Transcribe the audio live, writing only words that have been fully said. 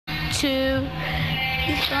2,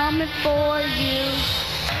 he's coming for you.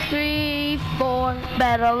 3, 4,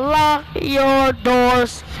 better lock your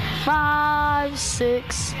doors. 5,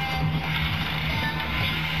 6,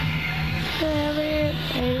 7,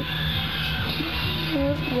 8.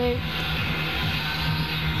 Wait.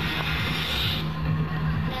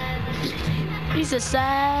 He said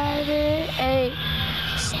 7, 8.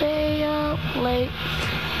 Stay up late.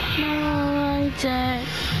 9, 10.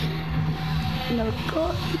 Never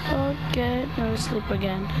go again. Never sleep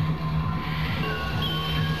again.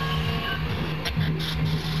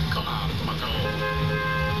 Come on, Bucko.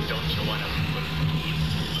 Don't you want to believe?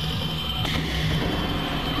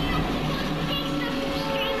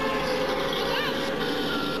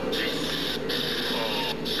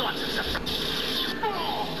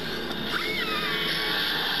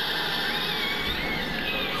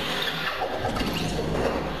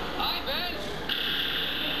 Hi, Ben.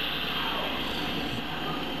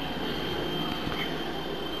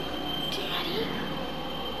 Daddy?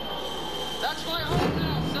 That's my home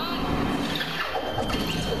now, son.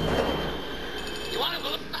 You want to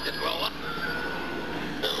grow up?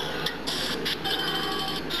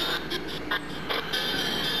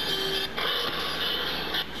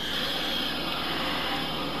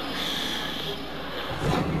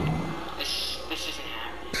 This isn't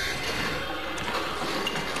happening.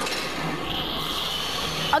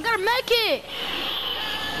 I gotta make it.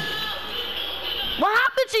 What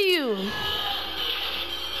happened to you?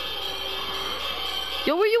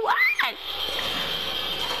 Yo, where you at?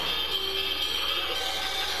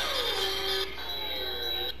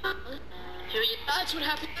 That's what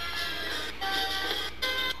happened.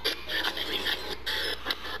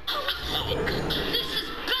 This is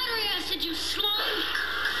battery acid, you slug!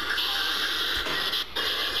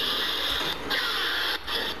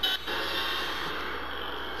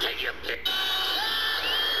 Take your pick.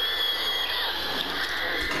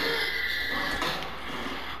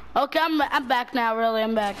 Okay, I'm back now. Really,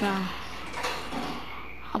 I'm back now.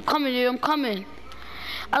 I'm coming, dude. I'm coming.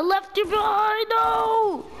 I left you behind,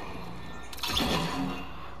 no.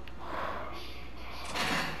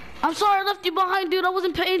 I'm sorry, I left you behind, dude. I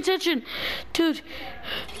wasn't paying attention, dude.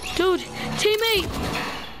 Teammate.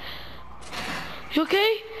 You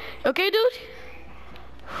okay? You okay, dude?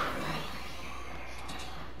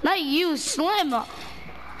 Not you, Slim. Yo,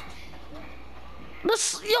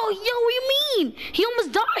 what you mean? He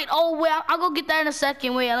almost died. Oh, wait, I'll go get that in a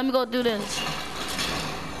second. Wait, let me go do this.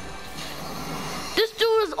 This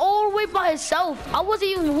dude is all the way by himself. I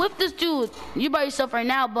wasn't even with this dude. You by yourself right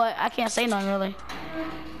now, but I can't say nothing really.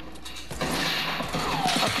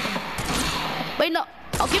 Okay. Wait, no.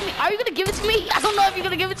 Oh, give me. Are you gonna give it to me? I don't know if you're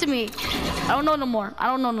gonna give it to me. I don't know no more.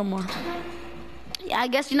 Yeah, I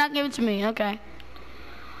guess you're not giving it to me. Okay.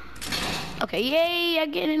 Okay, yay,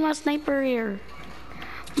 I'm getting my sniper here.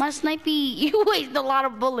 My snipey, you waste a lot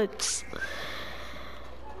of bullets.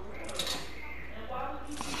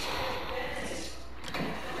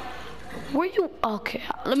 Where you, okay,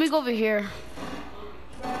 let me go over here.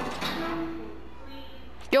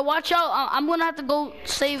 Yo, watch out, I'm gonna have to go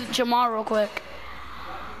save Jamar real quick.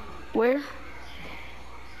 Where?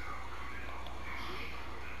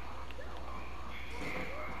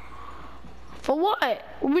 For what?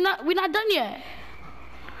 We're not done yet.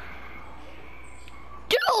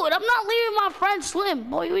 Dude, I'm not leaving my friend Slim.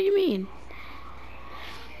 Boy, what do you mean?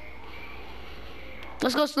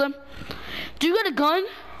 Let's go, Slim. Do you got a gun?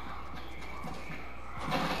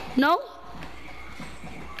 No?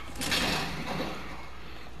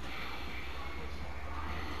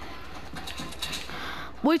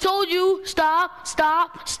 We told you, stop.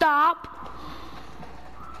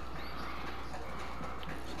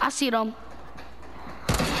 I see them.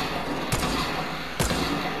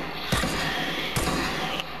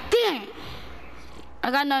 Dang.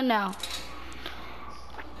 I got none now.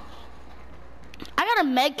 I got a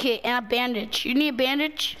med kit and a bandage. You need a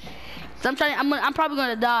bandage? I'm probably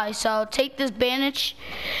gonna die, so take this bandage.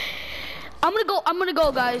 I'm gonna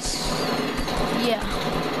go, guys. Yeah.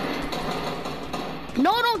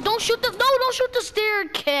 No, don't shoot the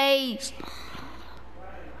staircase.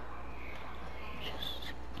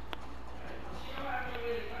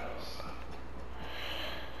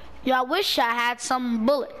 Yeah, I wish I had some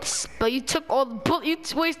bullets, but you took all the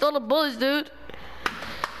bullets. You wasted all the bullets, dude.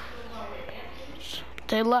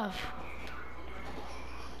 They left.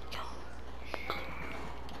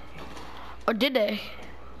 Or did they?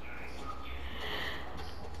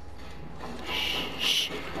 Shh.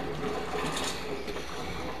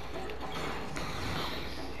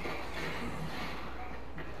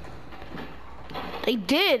 They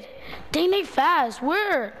did. Dang, they fast.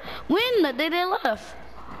 Where? When? They left.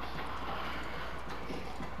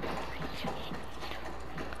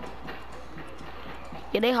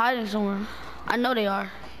 Yeah, they hiding somewhere. I know they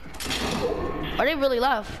are. Or they really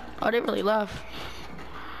left. Oh, they really left.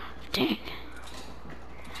 Dang.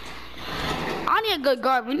 I need a good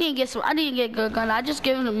guard. We need to get some. I need to get a good gun. I just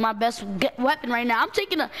give him my best weapon right now. I'm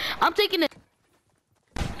taking it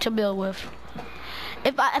to build with.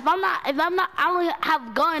 If I'm not, I don't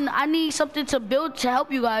have gun. I need something to build to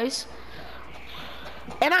help you guys.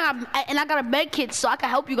 And I got a med kit, so I can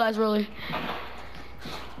help you guys really.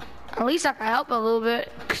 At least I can help a little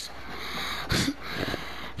bit.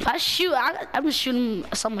 If I shoot, I'm just shooting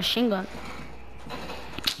some machine gun.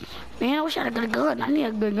 Man, I wish I had a good gun. I need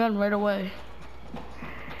a good gun right away.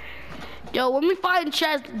 Yo, when we fight in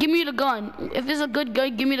chest, give me the gun. If it's a good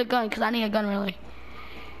gun, give me the gun, because I need a gun really.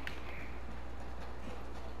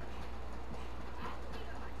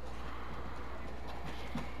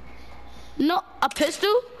 No, a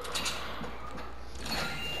pistol?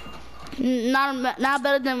 Not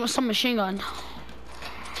better than some machine gun.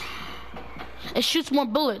 It shoots more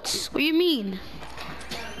bullets. What do you mean?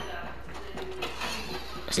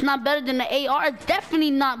 It's not better than the AR. It's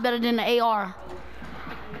definitely not better than the AR.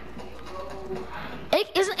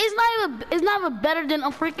 It's not even better than a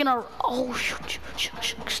freaking. Oh shoot!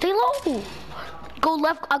 Stay low. Go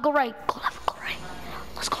left. I'll go right. Go left. Go right.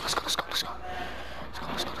 Let's go. Let's go. Let's go. Let's go.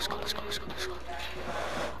 Let's go. Let's go. Let's go. Let's go. Let's go.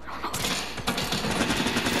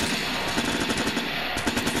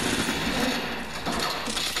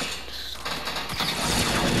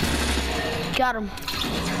 Got him.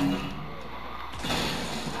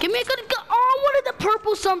 Give me a good gun. Oh, I wanted the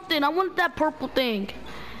purple something. I wanted that purple thing.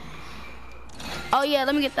 Oh yeah,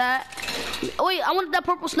 let me get that. Oh, wait, I wanted that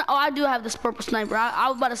purple sniper. Oh, I do have this purple sniper. I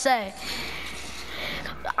was about to say.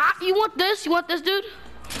 You want this? You want this, dude?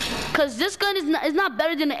 Cause this gun is not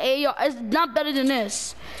better than the AR. It's not better than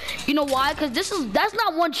this. You know why? Cause that's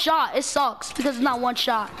not one shot. It sucks because it's not one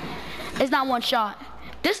shot. It's not one shot.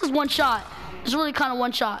 This is one shot. It's really kind of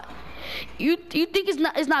one shot. You think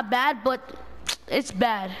it's not bad, but it's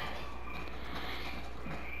bad.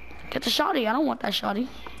 Get the shotty. I don't want that shotty.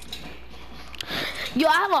 Yo,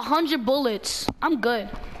 I have 100 bullets. I'm good.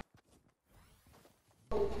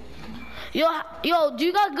 Yo, do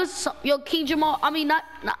you got good? Yo, King Jamal. I mean, not.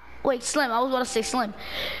 Wait, Slim. I was about to say Slim.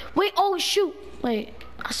 Wait. Oh shoot. Wait.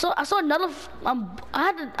 I saw another.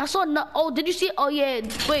 I saw another. Oh, did you see? Oh yeah.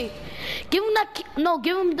 Wait. Give him that. No,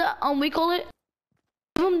 give him the. We call it.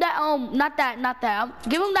 Give him that. Not that.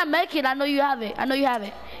 Give him that med kit. I know you have it.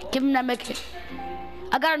 Give him that med kit.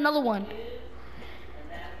 I got another one.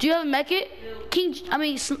 Do you have a med kit?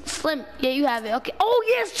 Slim. Yeah, you have it. Okay. Oh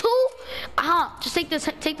yes, two. Just take this.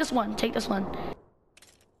 Take this one. Take this one.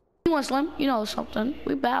 You want Slim? You know something.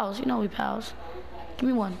 We pals. You know we pals. Give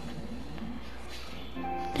me one.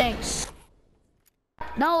 Thanks.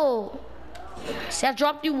 No. See, I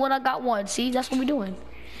dropped you one. I got one. See, that's what we're doing.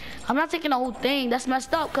 I'm not taking the whole thing. That's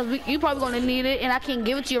messed up because you probably gonna need it, and I can't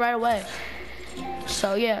give it to you right away.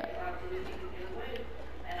 So yeah.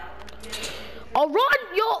 Oh, run,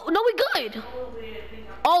 yo! No, we good.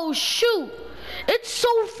 Oh shoot! It's so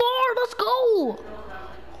far. Let's go.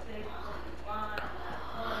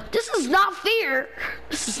 This is not fair.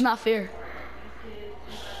 This is not fair.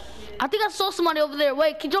 I think I saw somebody over there.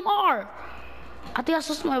 Wait, can you jump R? I think I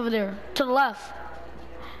saw somebody over there to the left.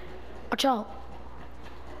 Watch out.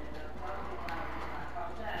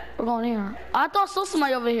 We're going here. I thought I saw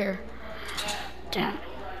somebody over here. Damn.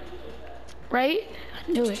 Right?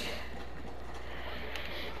 I knew it.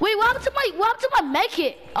 Wait, what happened to my med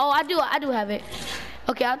kit? Oh, I do have it.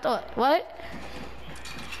 Okay, I thought, what?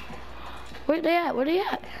 Where they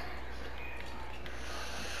at?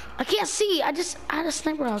 I can't see. I had a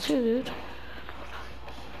sniper out too, dude.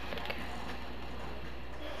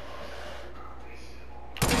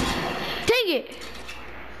 Dang it!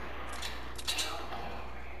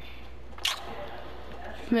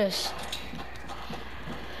 Missed.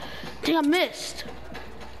 Dang, I missed.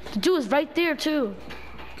 The dude is right there too.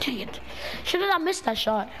 Dang it. Should have not missed that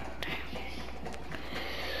shot.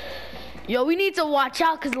 Yo, we need to watch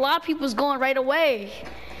out because a lot of people's going right away.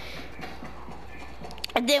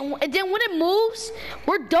 And then when it moves,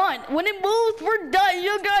 we're done. When it moves, we're done.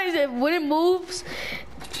 Yo guys, when it moves,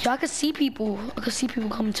 yo, I can see people. I can see people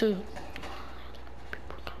coming too.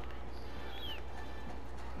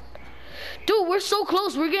 Dude, we're so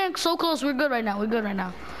close. We're getting so close. We're good right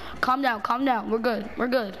now. Calm down. We're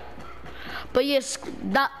good. But yes,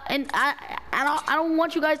 I don't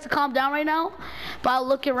want you guys to calm down right now. But I'll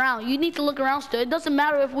look around. You need to look around still. It doesn't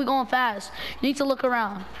matter if we're going fast. You need to look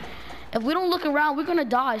around. If we don't look around, we're gonna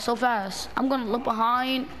die so fast. I'm gonna look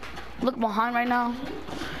behind right now.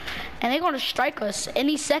 And they're gonna strike us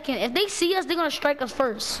any second. If they see us, they're gonna strike us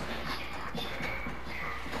first.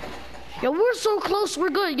 Yo, we're so close. We're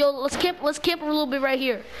good. Yo, let's camp a little bit right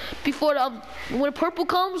here. Before when purple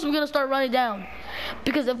comes, we're gonna start running down.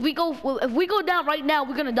 Because if we go down right now,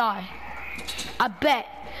 we're gonna die. I bet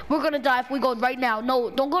we're gonna die if we go right now. No,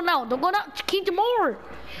 don't go now. Don't go now. Keep more.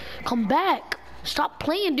 Come back. Stop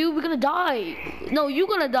playing, dude. We're gonna die. No, you're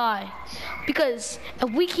gonna die. Because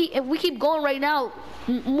if we keep going right now,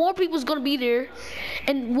 more people's gonna be there.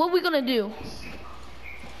 And what we gonna do?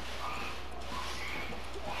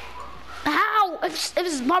 How? If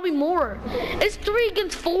it's probably more. It's 3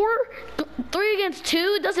 against 4, 3 against 2.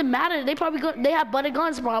 It doesn't matter. They have butter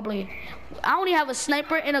guns probably. I only have a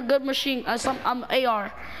sniper and a good machine, some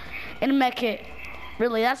AR, and a mech kit.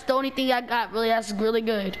 Really, that's the only thing I got. Really, that's really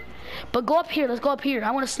good. But go up here. Let's go up here.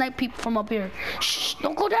 I want to snipe people from up here. Shh!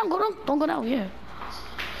 Don't go down. Go down. Don't go down. Yeah.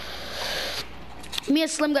 Me and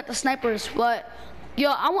Slim got the snipers, but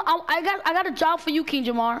yo, I got a job for you, King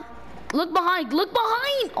Jamar. Look behind. Look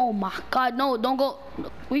behind. Oh my God, no, don't go.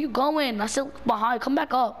 Where you going? I said look behind. Come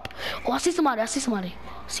back up. Oh, I see somebody. I see somebody.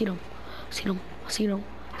 See them. See them. See them.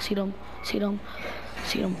 See them. See them.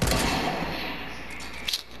 See them.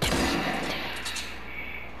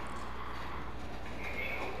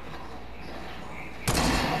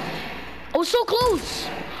 Oh, so close.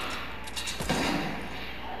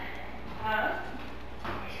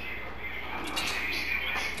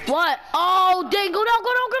 What? Oh, dang. Go down,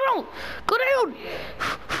 go down, go down. Go down.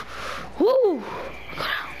 Woo. Go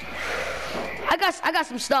down. I got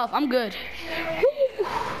some stuff. I'm good. Woo.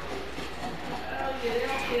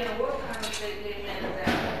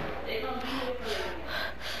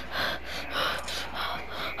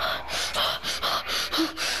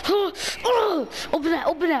 Open that,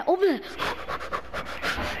 open that, open it.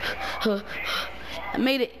 I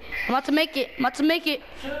made it. I'm about to make it. I'm about to make it.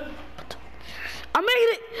 I made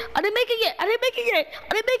it. I didn't make it yet. I didn't make it yet.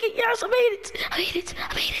 I didn't make it. Yes, I made it. I made it.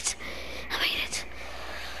 I made it. I made it.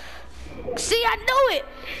 See, I knew it.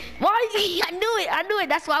 Why? I knew it. I knew it.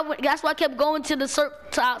 That's why. That's why I kept going to the circle.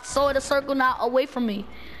 So the circle not away from me.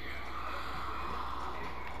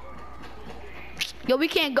 Yo, we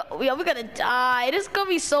can't go. Yo, we're gonna die. This is gonna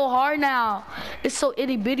be so hard now. It's so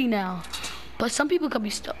itty bitty now. But some people can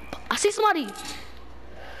be stuck. I see somebody.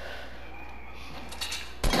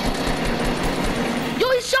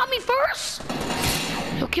 Yo, he shot me first.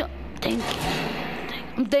 Yo, kill. Thank you.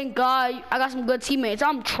 Thank God. I got some good teammates.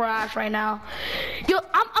 I'm trash right now. Yo,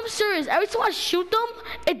 I'm serious. Every time I shoot them,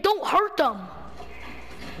 it don't hurt them.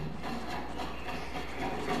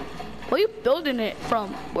 Where you building it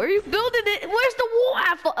from? Where are you building it? Where's the wall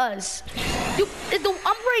at for us? I'm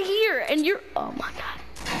right here, and you're. Oh my God.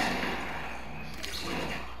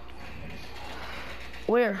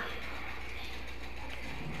 Where?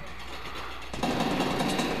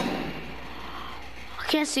 I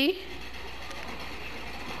can't see.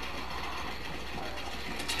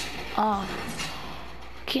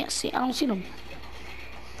 Can't see. I don't see them.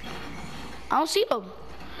 I don't see them.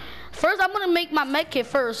 First, I'm gonna make my med kit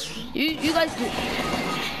first. You guys do.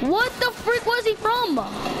 What the frick was he from?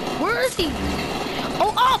 Where is he?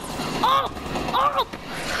 Oh, up!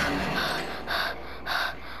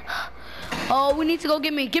 Oh, we need to go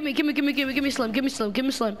get me. Give me Slim.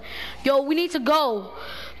 Yo, we need to go.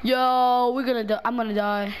 Yo, we're gonna die. I'm gonna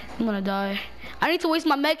die. I need to waste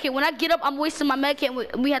my med kit. When I get up, I'm wasting my med kit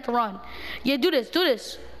and we have to run. Yeah, do this. Do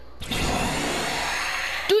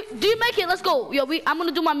your med kit, let's go. Yo, I'm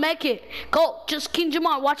gonna do my med kit. Go, just King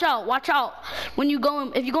Jamar, watch out. When you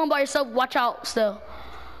going, if you're going by yourself, watch out still.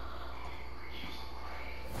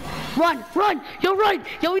 Run, yo, run.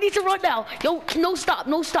 Yo, we need to run now. Yo, no stop.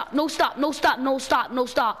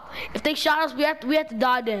 If they shot us, we have to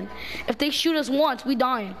die then. If they shoot us once, we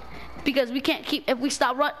dying. Because we can't keep, if we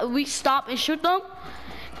stop and shoot them,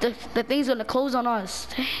 the thing's gonna close on us.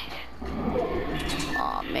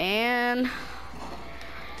 Oh man.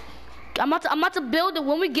 I'm about to build it.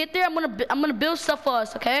 When we get there, I'm gonna build stuff for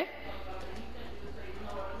us, okay?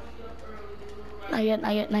 Not yet.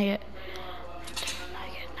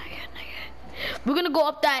 We're gonna go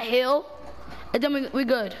up that hill, and then we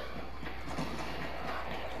good.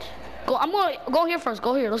 Go. I'm gonna go here first.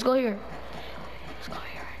 Go here. Let's go here. Right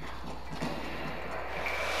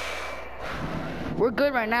now. We're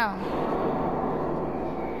good right now.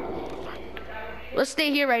 Let's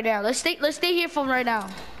stay here right now. Let's stay here for right now.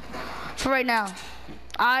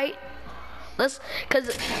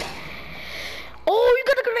 Cause. Oh, you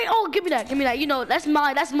got a grenade. Oh, give me that. You know, that's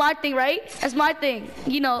my thing, right? That's my thing.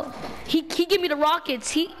 You know, he give me the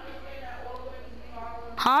rockets.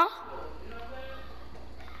 Huh?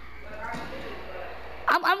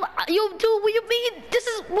 Yo, dude, what you mean? This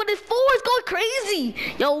is what it's for. It's going crazy.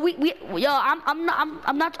 Yo, I'm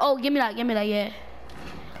not. Oh, give me that, yeah.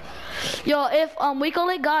 Yo, if we call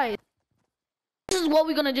it, guys. This is what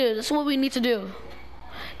we're gonna do. This is what we need to do.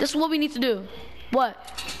 This is what we need to do. What?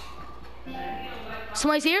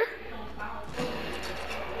 Somebody's here?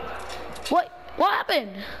 What? What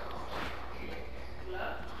happened?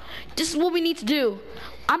 This is what we need to do.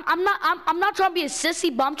 I'm not trying to be a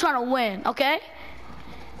sissy, but I'm trying to win. Okay?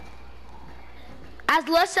 As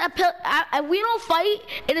less, if we don't fight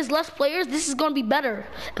and there's less players, this is gonna be better.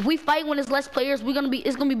 If we fight when there's less players,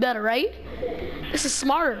 it's gonna be better, right? This is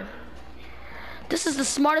smarter. This is the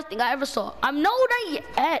smartest thing I ever saw. I'm not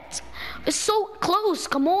yet. It's so close.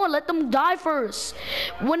 Come on, let them die first.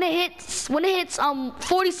 When it hits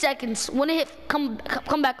 40 seconds. When it hit, come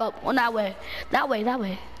back up on that way. That way.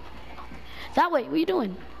 What are you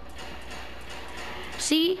doing?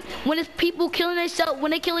 See, when it's people killing themselves,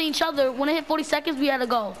 when they killing each other, when it hit 40 seconds, we had to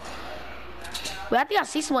go. Wait, I think I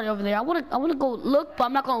see somebody over there. I wanna go look, but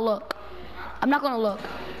I'm not gonna look.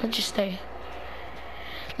 Let's just stay.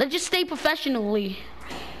 Let's just stay professionally.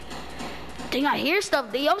 Dang, I hear stuff.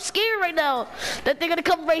 I'm scared right now that they're gonna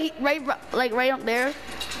come right up there.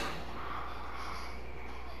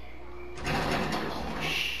 Oh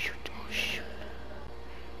shoot!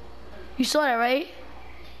 You saw that, right?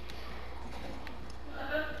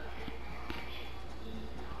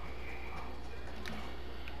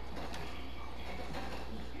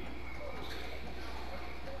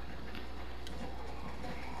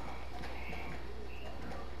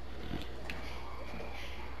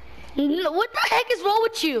 What the heck is wrong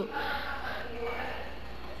with you?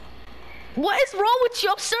 What is wrong with you?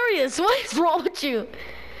 I'm serious. What is wrong with you?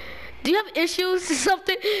 Do you have issues or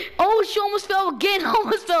something? Oh, she almost fell again.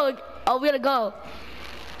 Oh, we gotta go.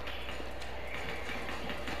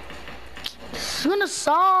 It's gonna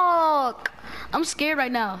suck. I'm scared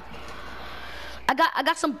right now. I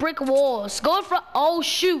got some brick walls. Go in front. Oh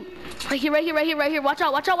shoot. Right here. Watch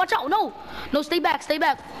out. No, stay back.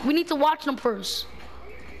 We need to watch them first.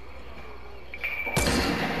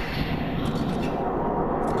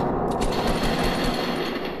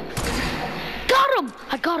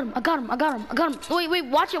 I got him. Wait,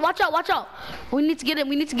 watch out. We need to get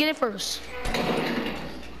it first.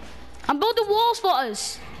 I'm building walls for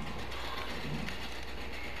us.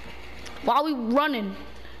 While we running.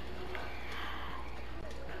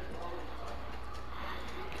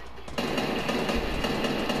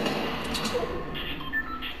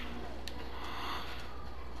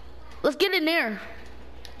 Let's get in there.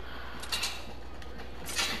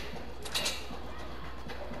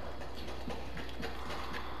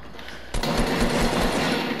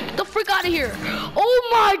 Out of here. Oh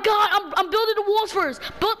my god, I'm building the walls first.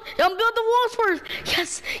 I'm building the walls first.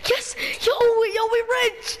 Yes. Yo, we're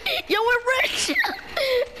rich.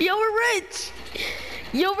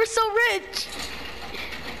 Yo, we're so rich.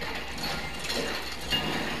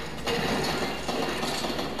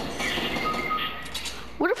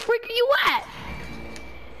 Where the freak are you at?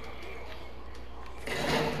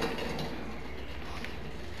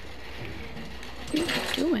 What are you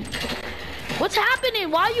doing? What's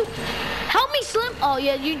happening? Why are you? Help me, Slim. Oh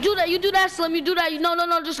yeah, you do that, Slim. You do that. No,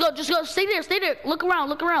 just go. Stay there. Look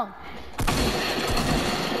around.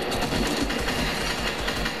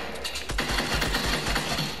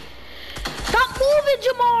 Stop moving,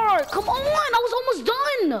 Jamar. Come on, I was almost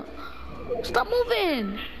done. Stop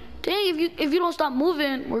moving. Dang, if you don't stop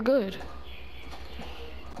moving, we're good.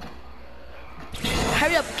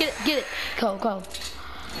 Hurry up, get it. Go.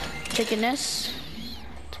 Taking this.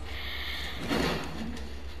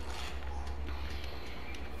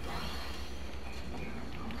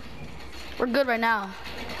 We're good right now.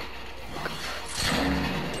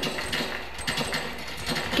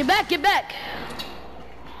 Get back.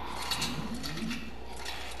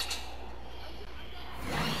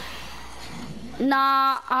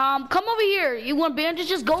 Nah, come over here. You want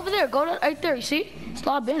bandages? Go over there. Right there, you see? It's a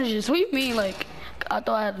lot of bandages. What do you mean, like, I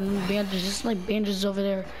thought I had bandages. Just like bandages over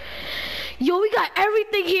there. Yo, we got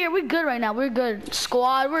everything here. We're good right now. We're good.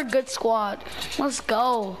 Squad, we're a good squad. Let's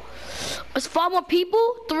go. It's 5 more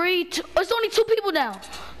people. 3, 2. It's only 2 people now.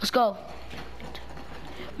 Let's go.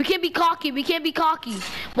 We can't be cocky.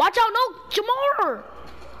 Watch out, no, Jamar.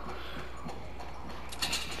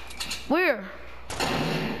 Where?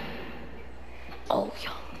 Oh,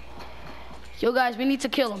 yo, guys, we need to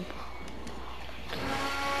kill him.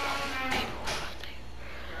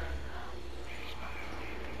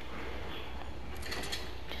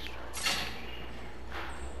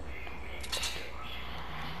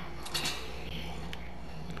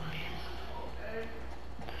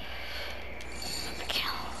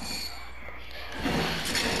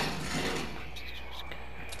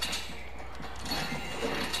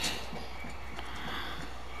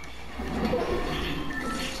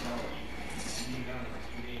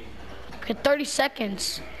 Okay, 30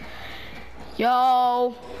 seconds.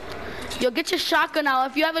 Yo, get your shotgun out.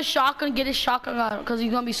 If you have a shotgun, get his shotgun out, because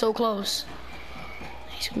he's gonna be so close.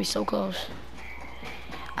 He's gonna be so close.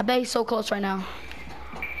 I bet he's so close right now.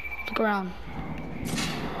 Look around.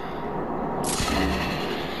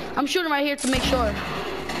 I'm shooting right here to make sure.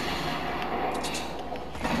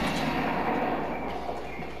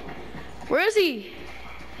 Where is he?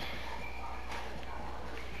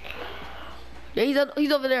 Yeah,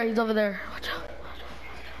 he's over there. He's over there. Watch out.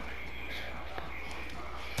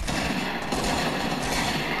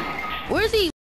 Where is he?